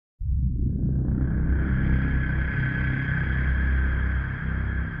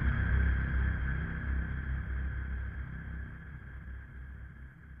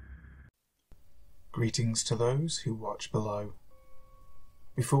Greetings to those who watch below.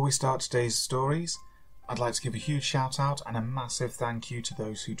 Before we start today's stories, I'd like to give a huge shout out and a massive thank you to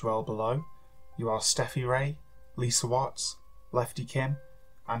those who dwell below. You are Steffi Ray, Lisa Watts, Lefty Kim,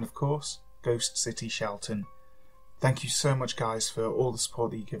 and of course, Ghost City Shelton. Thank you so much guys for all the support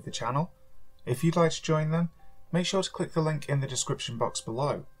that you give the channel. If you'd like to join them, make sure to click the link in the description box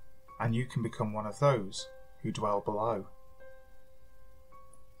below, and you can become one of those who dwell below.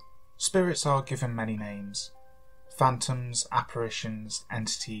 Spirits are given many names: phantoms, apparitions,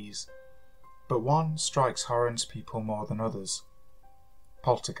 entities, but one strikes horror into people more than others: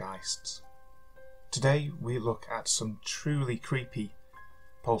 poltergeists. Today we look at some truly creepy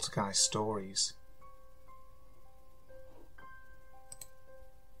poltergeist stories.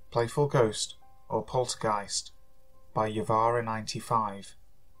 Playful Ghost or Poltergeist by Yavara95.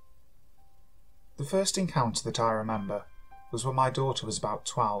 The first encounter that I remember was when my daughter was about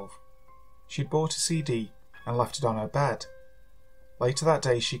 12. She'd bought a CD and left it on her bed. Later that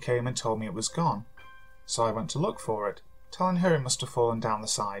day she came and told me it was gone, so I went to look for it, telling her it must have fallen down the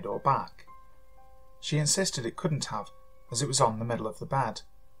side or back. She insisted it couldn't have, as it was on the middle of the bed.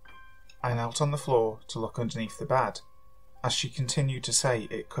 I knelt on the floor to look underneath the bed, as she continued to say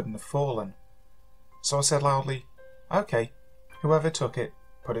it couldn't have fallen. So I said loudly, "Okay, whoever took it,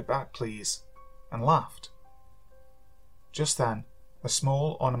 put it back please," and laughed. Just then, a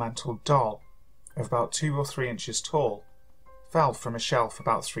small ornamental doll of about 2 or 3 inches tall fell from a shelf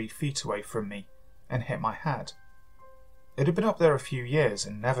about 3 feet away from me and hit my head. It had been up there a few years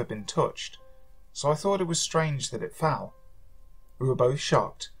and never been touched, so I thought it was strange that it fell. We were both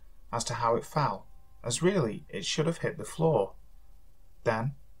shocked as to how it fell, as really it should have hit the floor.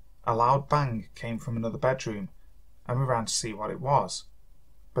 Then a loud bang came from another bedroom and we ran to see what it was,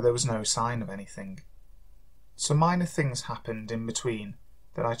 but there was no sign of anything. Some minor things happened in between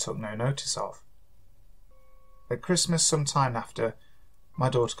that I took no notice of. At Christmas, some time after, my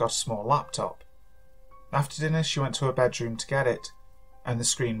daughter got a small laptop. After dinner she went to her bedroom to get it, and the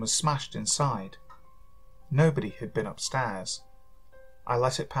screen was smashed inside. Nobody had been upstairs. I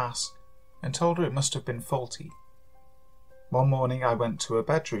let it pass and told her it must have been faulty. One morning I went to her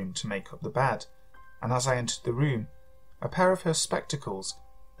bedroom to make up the bed, and as I entered the room, a pair of her spectacles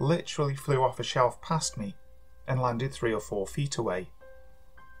literally flew off a shelf past me and landed 3 or 4 feet away.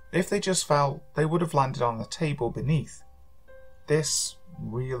 If they just fell, they would have landed on the table beneath. This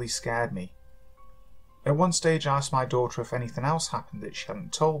really scared me. At one stage I asked my daughter if anything else happened that she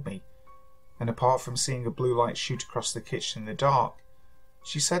hadn't told me, and apart from seeing a blue light shoot across the kitchen in the dark,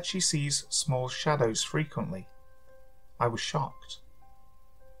 she said she sees small shadows frequently. I was shocked.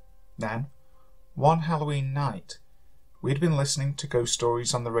 Then, one Halloween night, we had been listening to ghost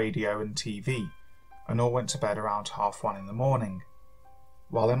stories on the radio and TV, and all went to bed around 1:30 in the morning.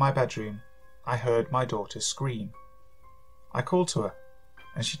 While in my bedroom, I heard my daughter scream. I called to her,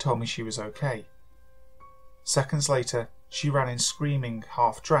 and she told me she was okay. Seconds later, she ran in screaming,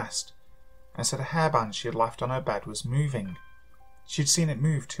 half-dressed, and said a hairband she had left on her bed was moving. She'd seen it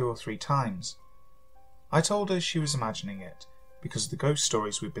move 2 or 3 times. I told her she was imagining it, because of the ghost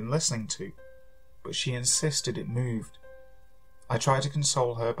stories we'd been listening to, but she insisted it moved. I tried to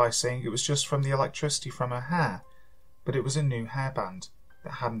console her by saying it was just from the electricity from her hair, but it was a new hairband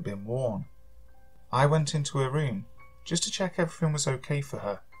that hadn't been worn. I went into her room just to check everything was okay for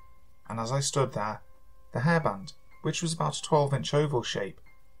her, and as I stood there, the hairband, which was about a 12-inch oval shape,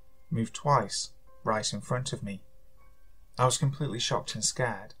 moved twice right in front of me. I was completely shocked and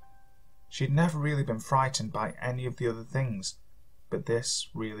scared. She'd never really been frightened by any of the other things, but this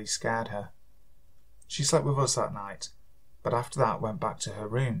really scared her. She slept with us that night, but after that went back to her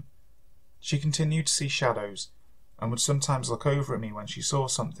room. She continued to see shadows and would sometimes look over at me when she saw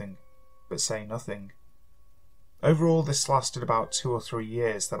something, but say nothing. Overall this lasted about 2 or 3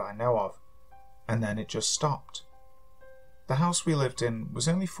 years that I know of, and then it just stopped. The house we lived in was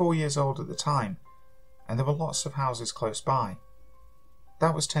only 4 years old at the time, and there were lots of houses close by.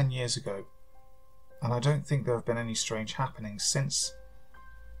 That was 10 years ago, and I don't think there have been any strange happenings since.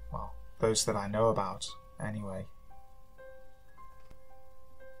 Well, those that I know about, anyway.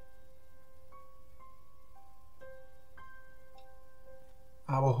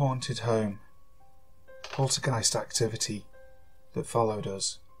 Our Haunted Home. Poltergeist Activity That Followed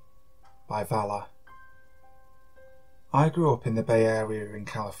Us by Vala. I grew up in the Bay Area in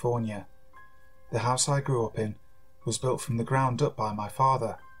California. The house I grew up in was built from the ground up by my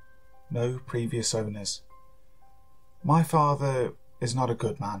father. No previous owners. My father is not a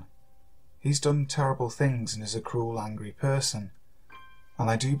good man. He's done terrible things and is a cruel, angry person, and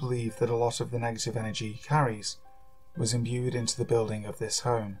I do believe that a lot of the negative energy he carries was imbued into the building of this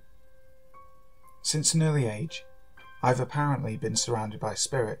home. Since an early age, I've apparently been surrounded by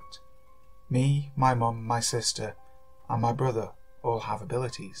spirit. Me, my mum, my sister, and my brother all have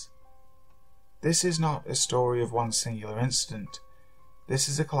abilities. This is not a story of one singular incident. This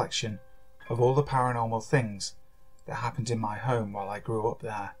is a collection of all the paranormal things that happened in my home while I grew up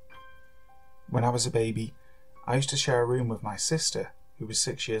there. When I was a baby, I used to share a room with my sister, who was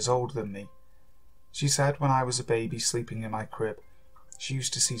 6 years older than me. She said when I was a baby sleeping in my crib, she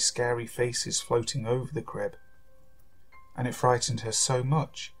used to see scary faces floating over the crib, and it frightened her so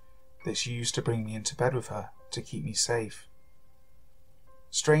much that she used to bring me into bed with her to keep me safe.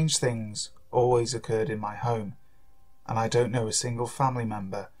 Strange things always occurred in my home, and I don't know a single family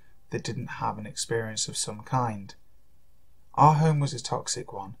member that didn't have an experience of some kind. Our home was a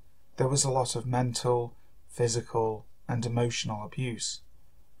toxic one. There was a lot of mental, physical, and emotional abuse.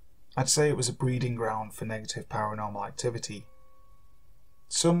 I'd say it was a breeding ground for negative paranormal activity.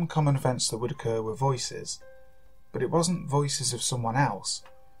 Some common events that would occur were voices, but it wasn't voices of someone else.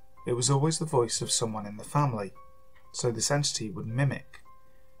 It was always the voice of someone in the family, so this entity would mimic.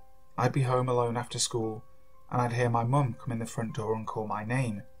 I'd be home alone after school, and I'd hear my mum come in the front door and call my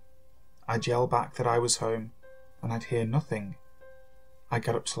name. I'd yell back that I was home, and I'd hear nothing. I'd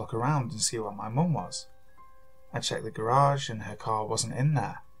get up to look around and see where my mum was. I'd check the garage, and her car wasn't in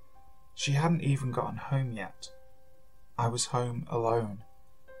there. She hadn't even gotten home yet. I was home alone.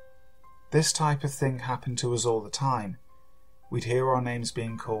 This type of thing happened to us all the time. We'd hear our names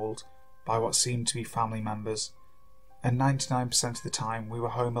being called by what seemed to be family members, and 99% of the time we were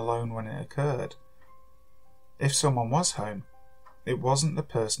home alone when it occurred. If someone was home, it wasn't the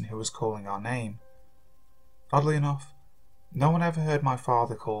person who was calling our name. Oddly enough, no one ever heard my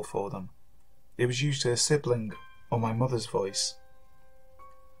father call for them. It was usually a sibling or my mother's voice.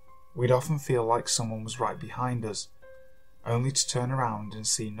 We'd often feel like someone was right behind us, only to turn around and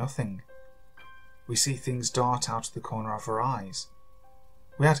see nothing. We see things dart out of the corner of our eyes.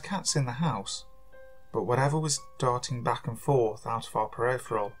 We had cats in the house, but whatever was darting back and forth out of our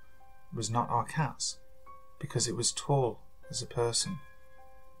peripheral was not our cats, because it was tall as a person.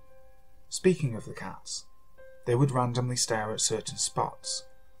 Speaking of the cats, they would randomly stare at certain spots.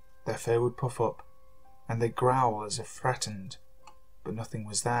 Their fur would puff up, and they'd growl as if threatened, but nothing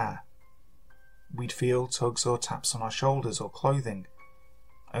was there. We'd feel tugs or taps on our shoulders or clothing,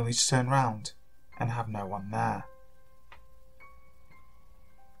 only to turn round and have no one there.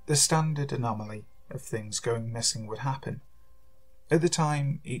 The standard anomaly of things going missing would happen. At the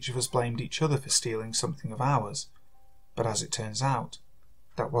time, each of us blamed each other for stealing something of ours, but as it turns out,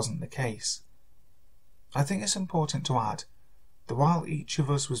 that wasn't the case. I think it's important to add that while each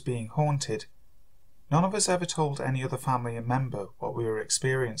of us was being haunted, none of us ever told any other family member what we were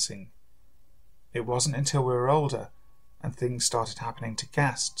experiencing. It wasn't until we were older and things started happening to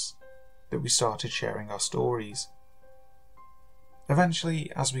guests that we started sharing our stories.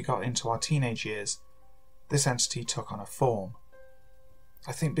 Eventually, as we got into our teenage years, this entity took on a form.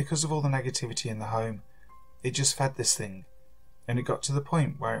 I think because of all the negativity in the home, it just fed this thing, and it got to the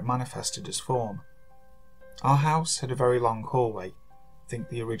point where it manifested as form. Our house had a very long hallway, think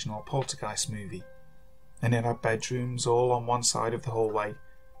the original Poltergeist movie, and it had bedrooms all on one side of the hallway,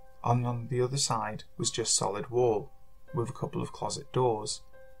 and on the other side was just solid wall, with a couple of closet doors.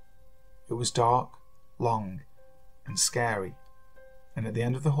 It was dark, long, and scary, and at the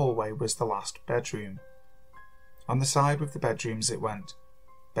end of the hallway was the last bedroom. On the side with the bedrooms it went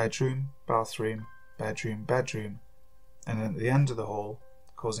bedroom, bathroom, bedroom, bedroom, and at the end of the hall,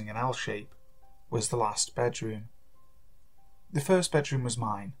 causing an L shape, was the last bedroom. The first bedroom was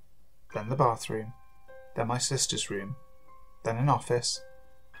mine, then the bathroom, then my sister's room, then an office,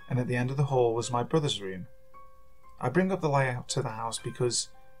 and at the end of the hall was my brother's room. I bring up the layout to the house because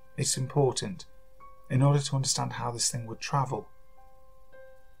it's important in order to understand how this thing would travel.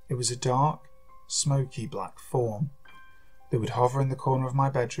 It was a dark, smoky black form that would hover in the corner of my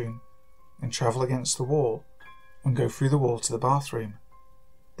bedroom and travel against the wall and go through the wall to the bathroom,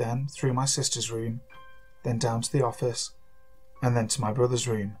 then through my sister's room, then down to the office, and then to my brother's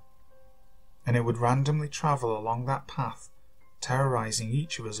room. And it would randomly travel along that path, terrorizing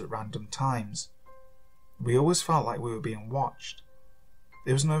each of us at random times. We always felt like we were being watched.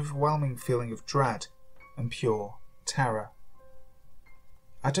 There was an overwhelming feeling of dread and pure terror.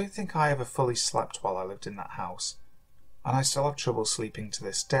 I don't think I ever fully slept while I lived in that house, and I still have trouble sleeping to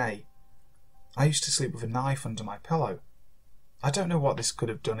this day. I used to sleep with a knife under my pillow. I don't know what this could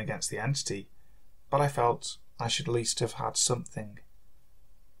have done against the entity, but I felt I should at least have had something.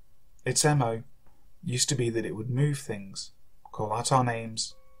 Its MO used to be that it would move things, call out our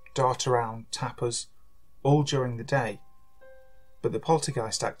names, dart around, tap us, all during the day, but the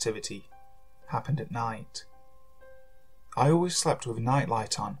poltergeist activity happened at night. I always slept with a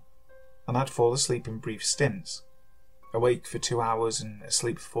nightlight on, and I'd fall asleep in brief stints, awake for 2 hours and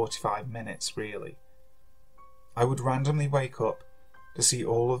asleep for 45 minutes, really. I would randomly wake up to see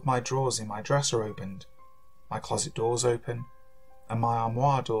all of my drawers in my dresser opened, my closet doors open, and my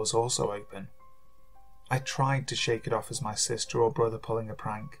armoire doors also open. I tried to shake it off as my sister or brother pulling a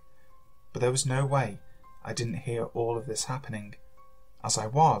prank, but there was no way I didn't hear all of this happening, as I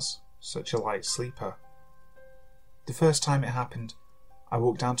was such a light sleeper. The first time it happened, I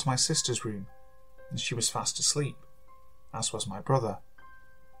walked down to my sister's room, and she was fast asleep, as was my brother.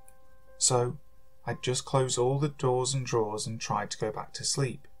 So, I'd just closed all the doors and drawers and tried to go back to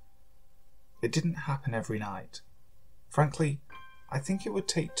sleep. It didn't happen every night. Frankly, I think it would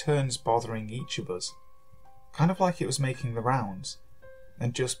take turns bothering each of us, kind of like it was making the rounds,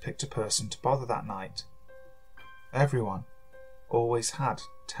 and just picked a person to bother that night. Everyone always had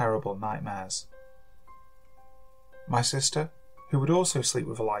terrible nightmares. My sister, who would also sleep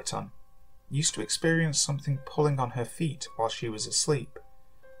with a light on, used to experience something pulling on her feet while she was asleep.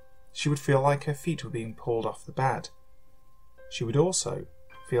 She would feel like her feet were being pulled off the bed. She would also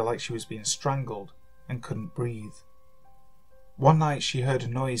feel like she was being strangled and couldn't breathe. One night she heard a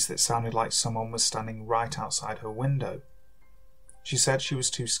noise that sounded like someone was standing right outside her window. She said she was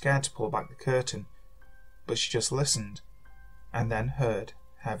too scared to pull back the curtain, but she just listened, and then heard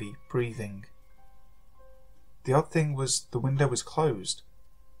heavy breathing. The odd thing was the window was closed.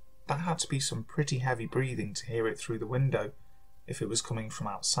 That had to be some pretty heavy breathing to hear it through the window if it was coming from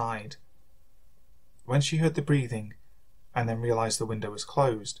outside. When she heard the breathing and then realised the window was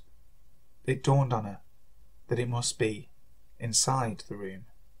closed, it dawned on her that it must be inside the room,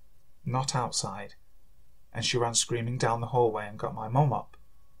 not outside, and she ran screaming down the hallway and got my mum up.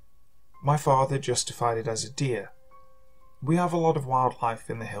 My father justified it as a deer. We have a lot of wildlife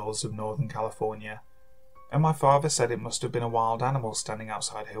in the hills of Northern California, and my father said it must have been a wild animal standing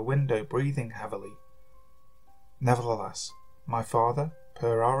outside her window breathing heavily. Nevertheless, my father,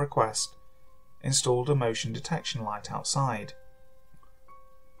 per our request, installed a motion detection light outside.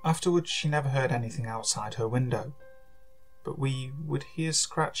 Afterwards she never heard anything outside her window, but we would hear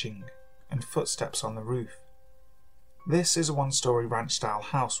scratching and footsteps on the roof. This is a one-story ranch-style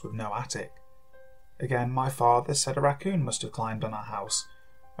house with no attic. Again, my father said a raccoon must have climbed on our house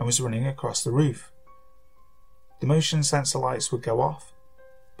and was running across the roof. The motion sensor lights would go off,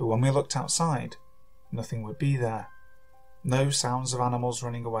 but when we looked outside, nothing would be there. No sounds of animals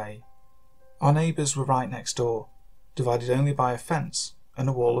running away. Our neighbours were right next door, divided only by a fence and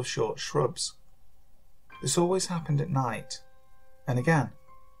a wall of short shrubs. This always happened at night, and again,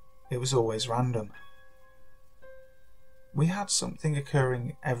 it was always random. We had something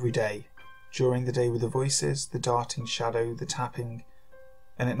occurring every day, during the day with the voices, the darting shadow, the tapping,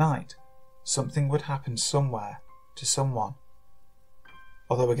 and at night, something would happen somewhere to someone.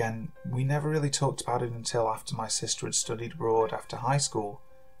 Although again, we never really talked about it until after my sister had studied abroad after high school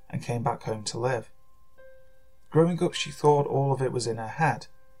and came back home to live. Growing up, she thought all of it was in her head.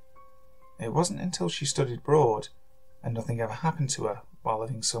 It wasn't until she studied abroad and nothing ever happened to her while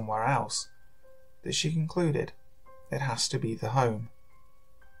living somewhere else that she concluded it has to be the home.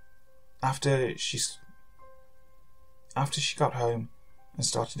 After she got home and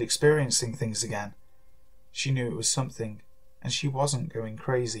started experiencing things again, she knew it was something, and she wasn't going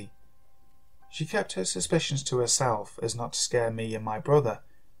crazy. She kept her suspicions to herself as not to scare me and my brother,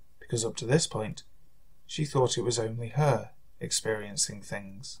 because up to this point, she thought it was only her experiencing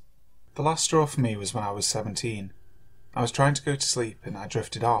things. The last straw for me was when I was 17. I was trying to go to sleep and I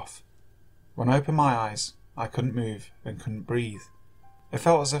drifted off. When I opened my eyes, I couldn't move and couldn't breathe. It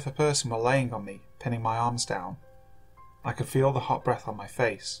felt as if a person were laying on me, pinning my arms down. I could feel the hot breath on my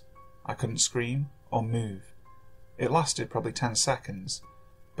face. I couldn't scream or move. It lasted probably 10 seconds,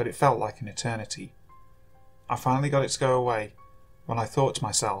 but it felt like an eternity. I finally got it to go away when I thought to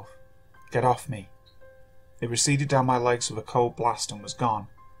myself, "Get off me." It receded down my legs with a cold blast and was gone.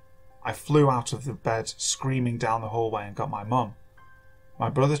 I flew out of the bed, screaming down the hallway, and got my mum. My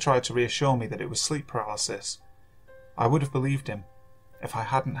brother tried to reassure me that it was sleep paralysis. I would have believed him if I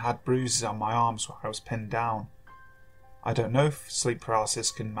hadn't had bruises on my arms where I was pinned down. I don't know if sleep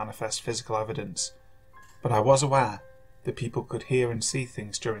paralysis can manifest physical evidence, but I was aware that people could hear and see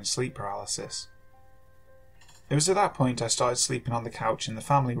things during sleep paralysis. It was at that point I started sleeping on the couch in the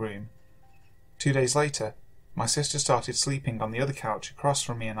family room. 2 days later, my sister started sleeping on the other couch across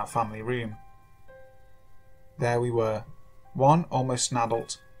from me in our family room. There we were, one almost an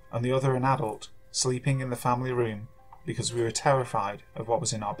adult and the other an adult, sleeping in the family room because we were terrified of what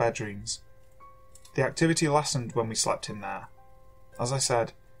was in our bedrooms. The activity lessened when we slept in there. As I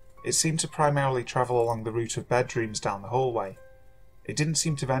said, It seemed to primarily travel along the route of bedrooms down the hallway. It didn't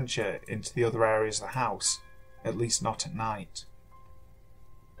seem to venture into the other areas of the house, at least not at night.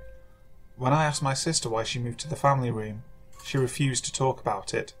 When I asked my sister why she moved to the family room, she refused to talk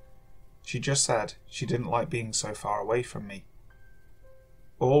about it. She just said she didn't like being so far away from me.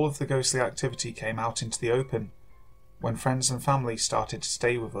 All of the ghostly activity came out into the open when friends and family started to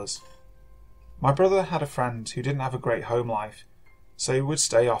stay with us. My brother had a friend who didn't have a great home life, so he would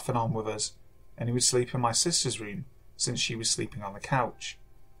stay off and on with us, and he would sleep in my sister's room since she was sleeping on the couch.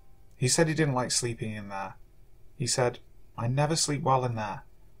 He said he didn't like sleeping in there. He said, "I never sleep well in there.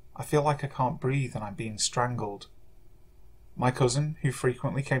 I feel like I can't breathe and I'm being strangled." My cousin, who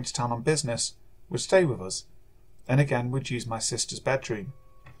frequently came to town on business, would stay with us, and again would use my sister's bedroom.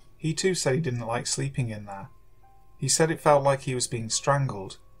 He too said he didn't like sleeping in there. He said it felt like he was being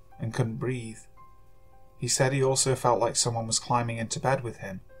strangled and couldn't breathe. He said he also felt like someone was climbing into bed with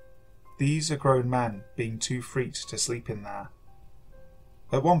him. These are grown men being too freaked to sleep in there.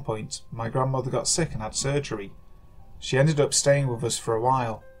 At one point, my grandmother got sick and had surgery. She ended up staying with us for a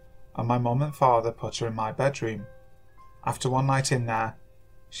while, and my mum and father put her in my bedroom. After one night in there,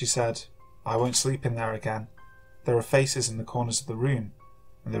 she said, "I won't sleep in there again. There are faces in the corners of the room,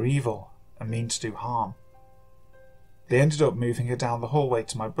 and they're evil and mean to do harm." They ended up moving her down the hallway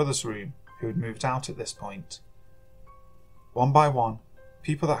to my brother's room, who had moved out at this point. One by one,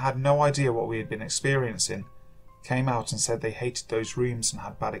 people that had no idea what we had been experiencing came out and said they hated those rooms and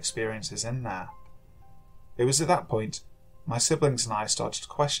had bad experiences in there. It was at that point my siblings and I started to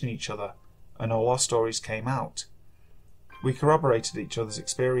question each other, and all our stories came out. We corroborated each other's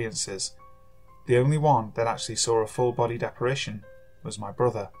experiences. The only one that actually saw a full-bodied apparition was my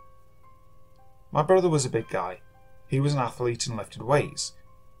brother. My brother was a big guy. He was an athlete and lifted weights.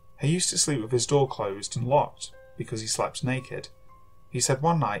 He used to sleep with his door closed and locked because he slept naked. He said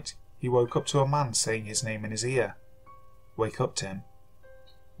one night he woke up to a man saying his name in his ear. "Wake up, Tim."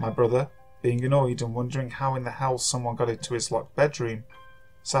 My brother, being annoyed and wondering how in the hell someone got into his locked bedroom,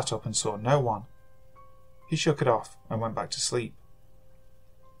 sat up and saw no one. He shook it off and went back to sleep.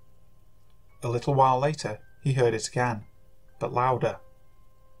 A little while later, he heard it again, but louder.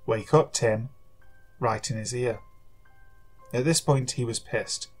 "Wake up, Tim," right in his ear. At this point he was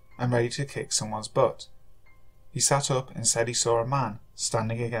pissed and ready to kick someone's butt. He sat up and said he saw a man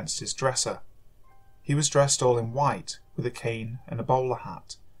standing against his dresser. He was dressed all in white with a cane and a bowler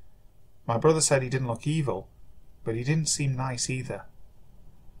hat. My brother said he didn't look evil, but he didn't seem nice either.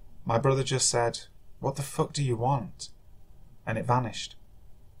 My brother just said, "What the fuck do you want?" and it vanished.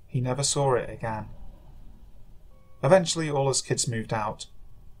 He never saw it again. Eventually all us kids moved out.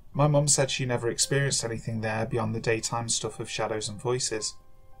 My mum said she never experienced anything there beyond the daytime stuff of shadows and voices.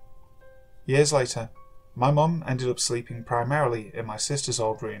 Years later, my mum ended up sleeping primarily in my sister's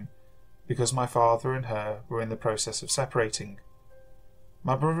old room because my father and her were in the process of separating.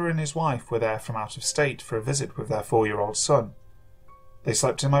 My brother and his wife were there from out of state for a visit with their 4-year-old son. They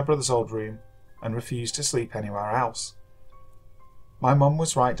slept in my brother's old room and refused to sleep anywhere else. My mum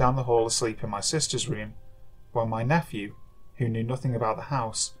was right down the hall asleep in my sister's room, while my nephew, who knew nothing about the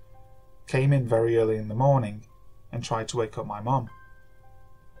house, came in very early in the morning and tried to wake up my mum.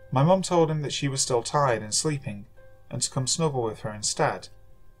 My mum told him that she was still tired and sleeping and to come snuggle with her instead,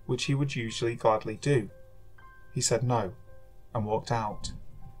 which he would usually gladly do. He said no and walked out.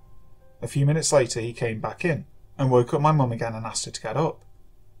 A few minutes later he came back in and woke up my mum again and asked her to get up.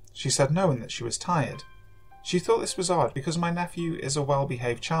 She said no and that she was tired. She thought this was odd because my nephew is a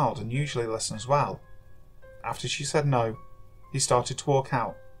well-behaved child and usually listens well. After she said no, he started to walk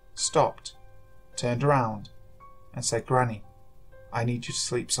out, stopped, turned around, and said, "Granny, I need you to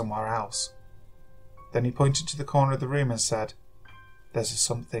sleep somewhere else." Then he pointed to the corner of the room and said, "There's a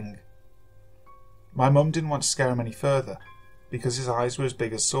something." My mum didn't want to scare him any further because his eyes were as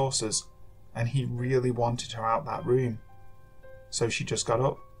big as saucers and he really wanted her out that room. So she just got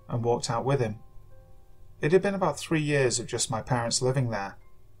up and walked out with him. It had been about 3 years of just my parents living there,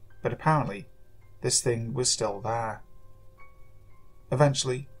 but apparently this thing was still there.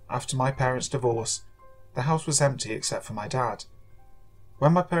 Eventually, after my parents' divorce, the house was empty except for my dad.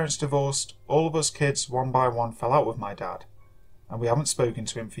 When my parents divorced, all of us kids one by one fell out with my dad, and we haven't spoken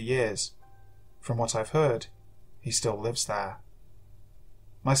to him for years. From what I've heard, he still lives there.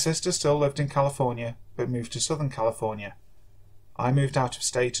 My sister still lived in California, but moved to Southern California. I moved out of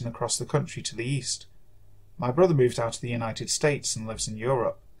state and across the country to the east. My brother moved out of the United States and lives in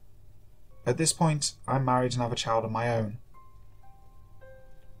Europe. At this point, I'm married and have a child of my own.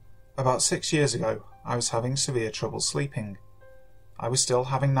 About 6 years ago, I was having severe trouble sleeping. I was still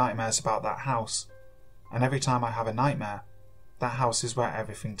having nightmares about that house, and every time I have a nightmare, that house is where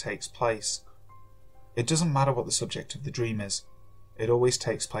everything takes place. It doesn't matter what the subject of the dream is, it always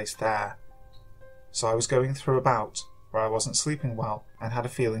takes place there. So I was going through a bout where I wasn't sleeping well and had a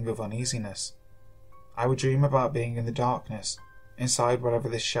feeling of uneasiness. I would dream about being in the darkness, inside whatever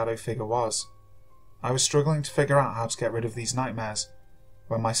this shadow figure was. I was struggling to figure out how to get rid of these nightmares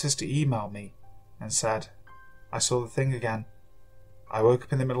when my sister emailed me and said, "I saw the thing again." I woke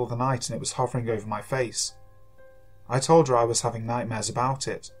up in the middle of the night and it was hovering over my face. I told her I was having nightmares about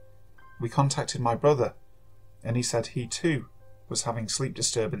it. We contacted my brother, and he said he too was having sleep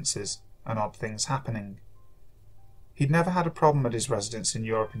disturbances and odd things happening. He'd never had a problem at his residence in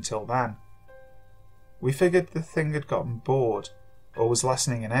Europe until then. We figured the thing had gotten bored or was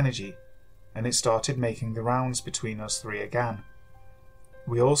lessening in energy, and it started making the rounds between us three again.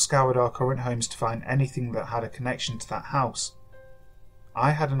 We all scoured our current homes to find anything that had a connection to that house.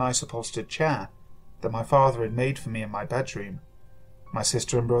 I had a nice upholstered chair that my father had made for me in my bedroom. My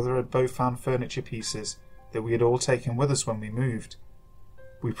sister and brother had both found furniture pieces that we had all taken with us when we moved.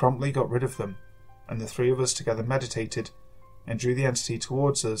 We promptly got rid of them, and the three of us together meditated and drew the entity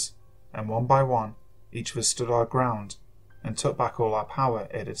towards us, and one by one, each of us stood our ground and took back all our power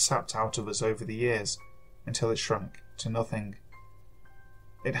it had sapped out of us over the years until it shrunk to nothing.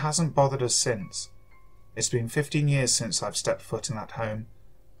 It hasn't bothered us since. It's been 15 years since I've stepped foot in that home,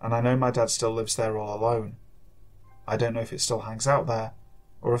 and I know my dad still lives there all alone. I don't know if it still hangs out there,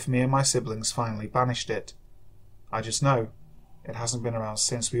 or if me and my siblings finally banished it. I just know it hasn't been around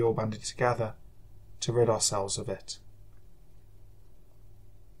since we all banded together to rid ourselves of it.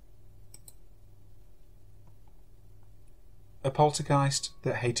 A Poltergeist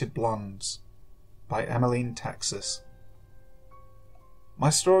That Hated Blondes by Emmeline, Texas. My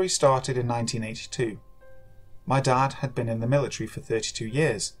story started in 1982. My dad had been in the military for 32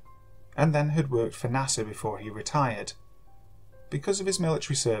 years, and then had worked for NASA before he retired. Because of his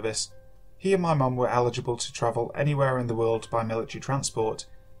military service, he and my mum were eligible to travel anywhere in the world by military transport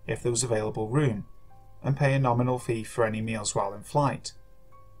if there was available room, and pay a nominal fee for any meals while in flight.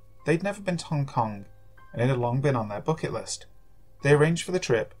 They'd never been to Hong Kong, and it had long been on their bucket list. They arranged for the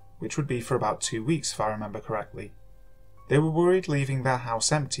trip, which would be for about 2 weeks if I remember correctly. They were worried leaving their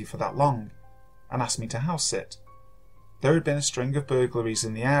house empty for that long, and asked me to house sit. There had been a string of burglaries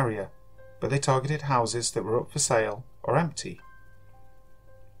in the area, but they targeted houses that were up for sale or empty.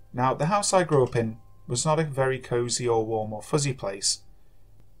 Now, the house I grew up in was not a very cosy or warm or fuzzy place.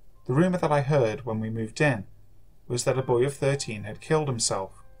 The rumour that I heard when we moved in was that a boy of 13 had killed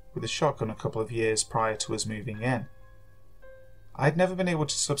himself with a shotgun a couple of years prior to us moving in. I had never been able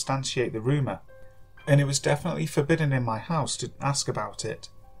to substantiate the rumour, and it was definitely forbidden in my house to ask about it.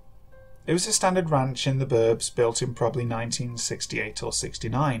 It was a standard ranch in the burbs built in probably 1968 or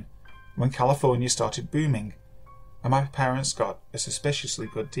 69, when California started booming, and my parents got a suspiciously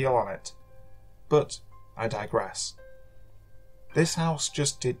good deal on it. But I digress. This house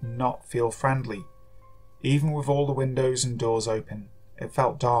just did not feel friendly. Even with all the windows and doors open, it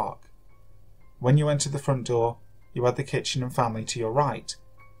felt dark. When you entered the front door, you had the kitchen and family to your right,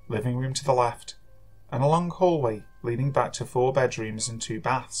 living room to the left, and a long hallway leading back to 4 bedrooms and 2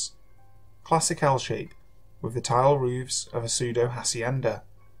 baths. Classic L-shape, with the tile roofs of a pseudo-hacienda.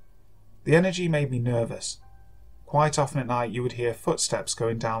 The energy made me nervous. Quite often at night you would hear footsteps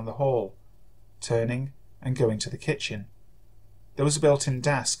going down the hall, turning and going to the kitchen. There was a built-in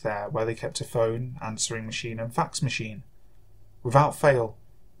desk there where they kept a phone, answering machine and fax machine. Without fail,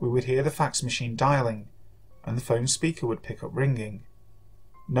 we would hear the fax machine dialing, and the phone speaker would pick up ringing.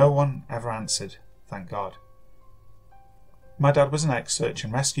 No one ever answered, thank God. My dad was an ex-search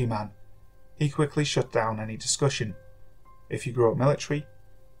and rescue man. He quickly shut down any discussion. If you grew up military,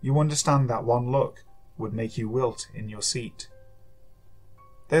 you understand that one look would make you wilt in your seat.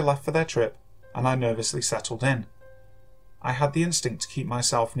 They left for their trip, and I nervously settled in. I had the instinct to keep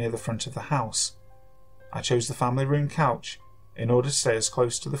myself near the front of the house. I chose the family room couch in order to stay as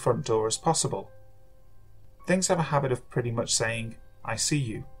close to the front door as possible. Things have a habit of pretty much saying, "I see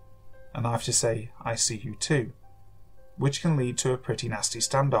you," and I have to say, "I see you too," which can lead to a pretty nasty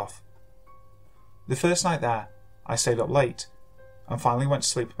standoff. The first night there, I stayed up late, and finally went to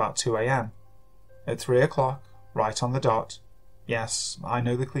sleep about 2 a.m. At 3 o'clock, right on the dot, yes, I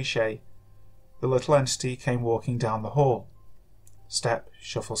know the cliché, the little entity came walking down the hall. Step,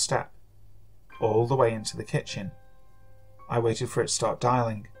 shuffle, step, all the way into the kitchen. I waited for it to start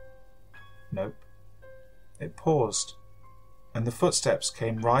dialing. Nope. It paused, and the footsteps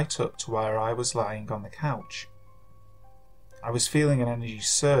came right up to where I was lying on the couch. I was feeling an energy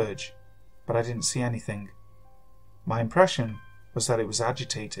surge, but I didn't see anything. My impression was that it was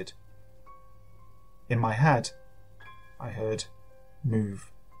agitated. In my head, I heard,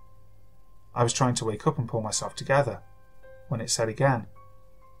 "Move." I was trying to wake up and pull myself together, when it said again,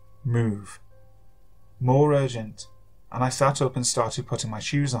 "Move." More urgent, and I sat up and started putting my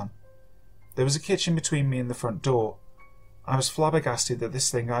shoes on. There was a kitchen between me and the front door. I was flabbergasted that this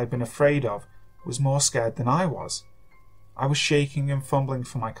thing I had been afraid of was more scared than I was. I was shaking and fumbling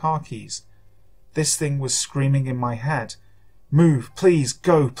for my car keys. This thing was screaming in my head, "Move, please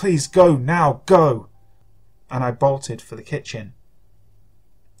go, now, go!" And I bolted for the kitchen.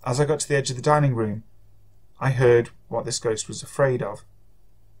 As I got to the edge of the dining room, I heard what this ghost was afraid of.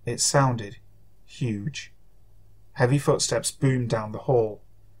 It sounded huge. Heavy footsteps boomed down the hall.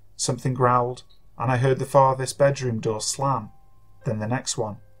 Something growled, and I heard the farthest bedroom door slam, then the next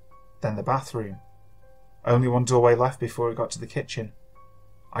one, then the bathroom. Only one doorway left before it got to the kitchen.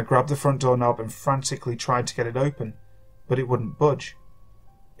 I grabbed the front door knob and frantically tried to get it open, but it wouldn't budge.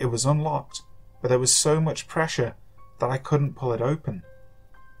 It was unlocked, but there was so much pressure that I couldn't pull it open.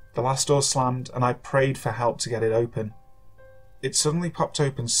 The last door slammed, and I prayed for help to get it open. It suddenly popped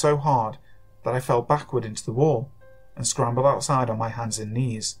open so hard that I fell backward into the wall and scrambled outside on my hands and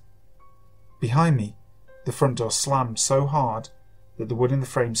knees. Behind me, the front door slammed so hard that the wood in the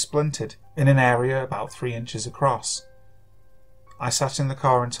frame splintered in an area about 3 inches across. I sat in the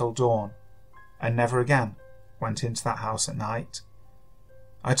car until dawn, and never again went into that house at night.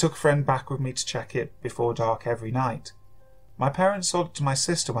 I took a friend back with me to check it before dark every night. My parents sold it to my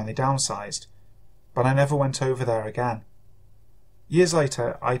sister when they downsized, but I never went over there again. Years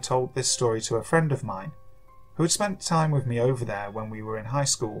later, I told this story to a friend of mine who had spent time with me over there when we were in high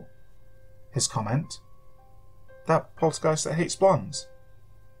school. His comment? "That poltergeist that hates blondes?"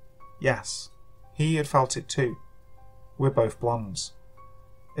 Yes, he had felt it too. We're both blondes.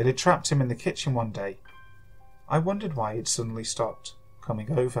 It had trapped him in the kitchen one day. I wondered why he'd suddenly stopped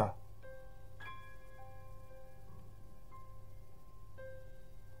coming over.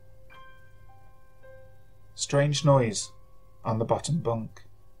 Strange Noise on the Bottom Bunk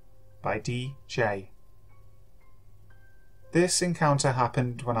by D.J. This encounter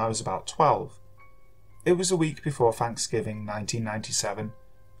happened when I was about 12. It was a week before Thanksgiving 1997,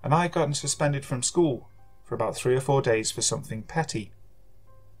 and I had gotten suspended from school for about 3 or 4 days for something petty.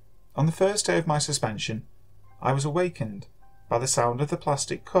 On the first day of my suspension, I was awakened by the sound of the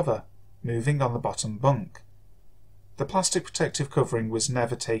plastic cover moving on the bottom bunk. The plastic protective covering was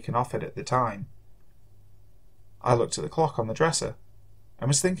never taken off it at the time. I looked at the clock on the dresser and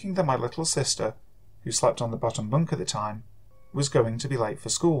was thinking that my little sister, who slept on the bottom bunk at the time, was going to be late for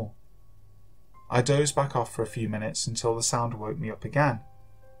school. I dozed back off for a few minutes until the sound woke me up again.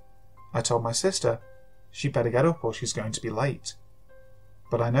 I told my sister she'd better get up or she's going to be late,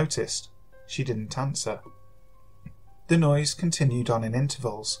 but I noticed she didn't answer. The noise continued on in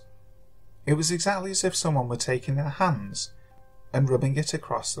intervals. It was exactly as if someone were taking their hands and rubbing it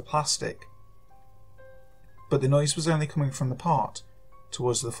across the plastic. But the noise was only coming from the part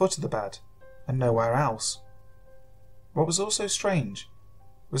towards the foot of the bed and nowhere else. What was also strange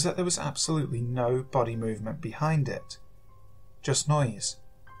was that there was absolutely no body movement behind it, just noise.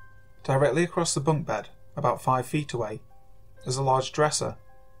 Directly across the bunk bed, about 5 feet away, is a large dresser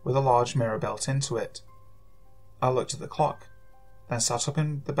with a large mirror built into it. I looked at the clock, then sat up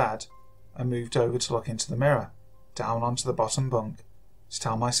in the bed and moved over to look into the mirror, down onto the bottom bunk, to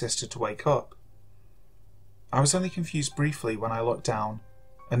tell my sister to wake up. I was only confused briefly when I looked down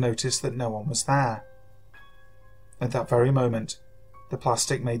and noticed that no one was there. At that very moment, the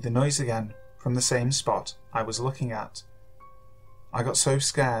plastic made the noise again from the same spot I was looking at. I got so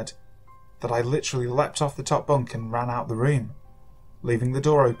scared that I literally leapt off the top bunk and ran out the room, leaving the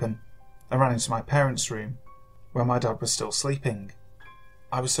door open, and ran into my parents' room, where my dad was still sleeping.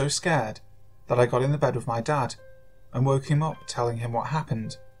 I was so scared that I got in the bed with my dad and woke him up telling him what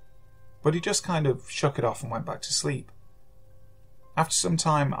happened, but he just kind of shook it off and went back to sleep. After some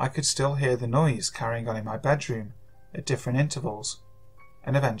time, I could still hear the noise carrying on in my bedroom at different intervals,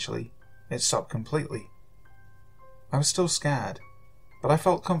 and eventually it stopped completely. I was still scared, but I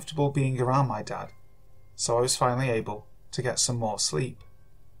felt comfortable being around my dad, so I was finally able to get some more sleep.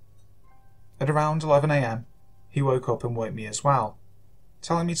 At around 11 a.m, he woke up and woke me as well,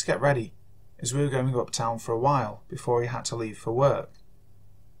 telling me to get ready, as we were going uptown for a while before he had to leave for work.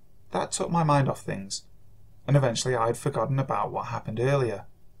 That took my mind off things, and eventually I had forgotten about what happened earlier.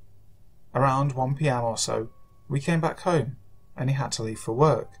 Around 1 p.m. or so, we came back home, and he had to leave for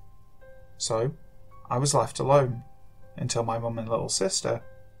work. So, I was left alone, until my mum and little sister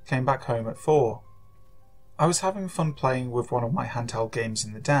came back home at 4. I was having fun playing with one of my handheld games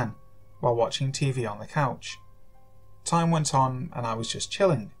in the den, while watching TV on the couch. Time went on, and I was just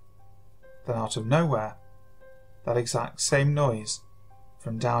chilling. Then out of nowhere, that exact same noise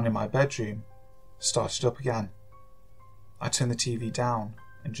from down in my bedroom started up again. I turned the TV down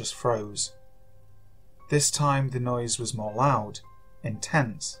and just froze. This time the noise was more loud,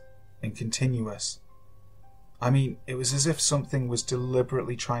 intense, and continuous. I mean, it was as if something was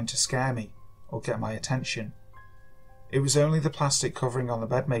deliberately trying to scare me or get my attention. It was only the plastic covering on the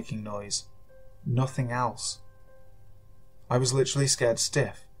bed making noise, nothing else. I was literally scared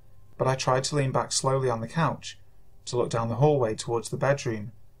stiff, but I tried to lean back slowly on the couch to look down the hallway towards the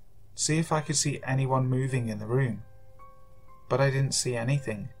bedroom, see if I could see anyone moving in the room. But I didn't see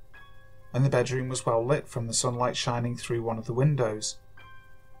anything, and the bedroom was well lit from the sunlight shining through one of the windows.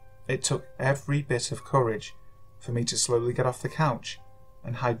 It took every bit of courage for me to slowly get off the couch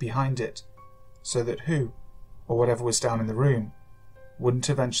and hide behind it, so that who, or whatever was down in the room, wouldn't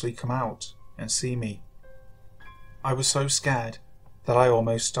eventually come out and see me. I was so scared that I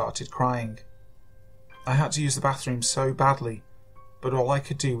almost started crying. I had to use the bathroom so badly, but all I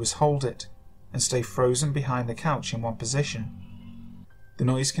could do was hold it and stay frozen behind the couch in one position. The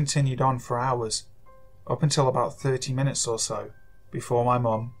noise continued on for hours, up until about 30 minutes or so, before my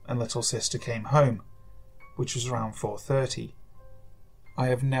mum and little sister came home, which was around 4:30. I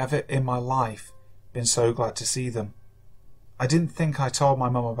have never in my life been so glad to see them. I didn't think I told my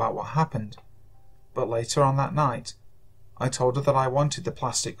mum about what happened, but later on that night, I told her that I wanted the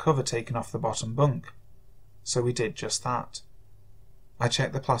plastic cover taken off the bottom bunk, so we did just that. I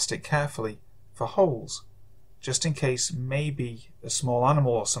checked the plastic carefully for holes, just in case maybe a small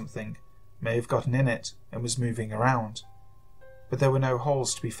animal or something may have gotten in it and was moving around, but there were no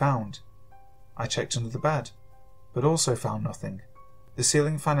holes to be found. I checked under the bed, but also found nothing. The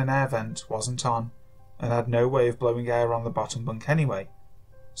ceiling fan and air vent wasn't on, and had no way of blowing air on the bottom bunk anyway,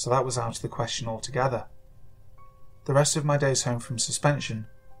 so that was out of the question altogether. The rest of my days home from suspension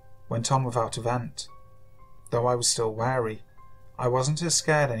went on without event. Though I was still wary, I wasn't as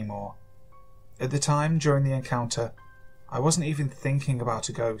scared anymore. At the time during the encounter, I wasn't even thinking about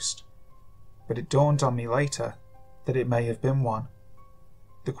a ghost, but it dawned on me later that it may have been one.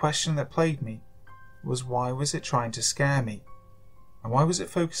 The question that plagued me was, why was it trying to scare me? And why was it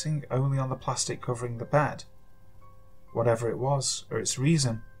focusing only on the plastic covering the bed? Whatever it was, or its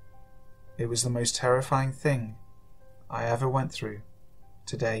reason, it was the most terrifying thing I ever went through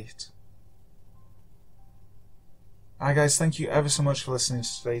to date. Hi guys, thank you ever so much for listening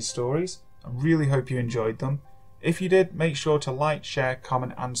to today's stories. I really hope you enjoyed them. If you did, make sure to like, share,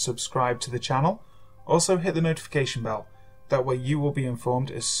 comment and subscribe to the channel. Also hit the notification bell, that way you will be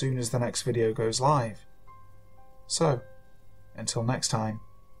informed as soon as the next video goes live. So, until next time,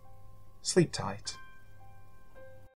 sleep tight.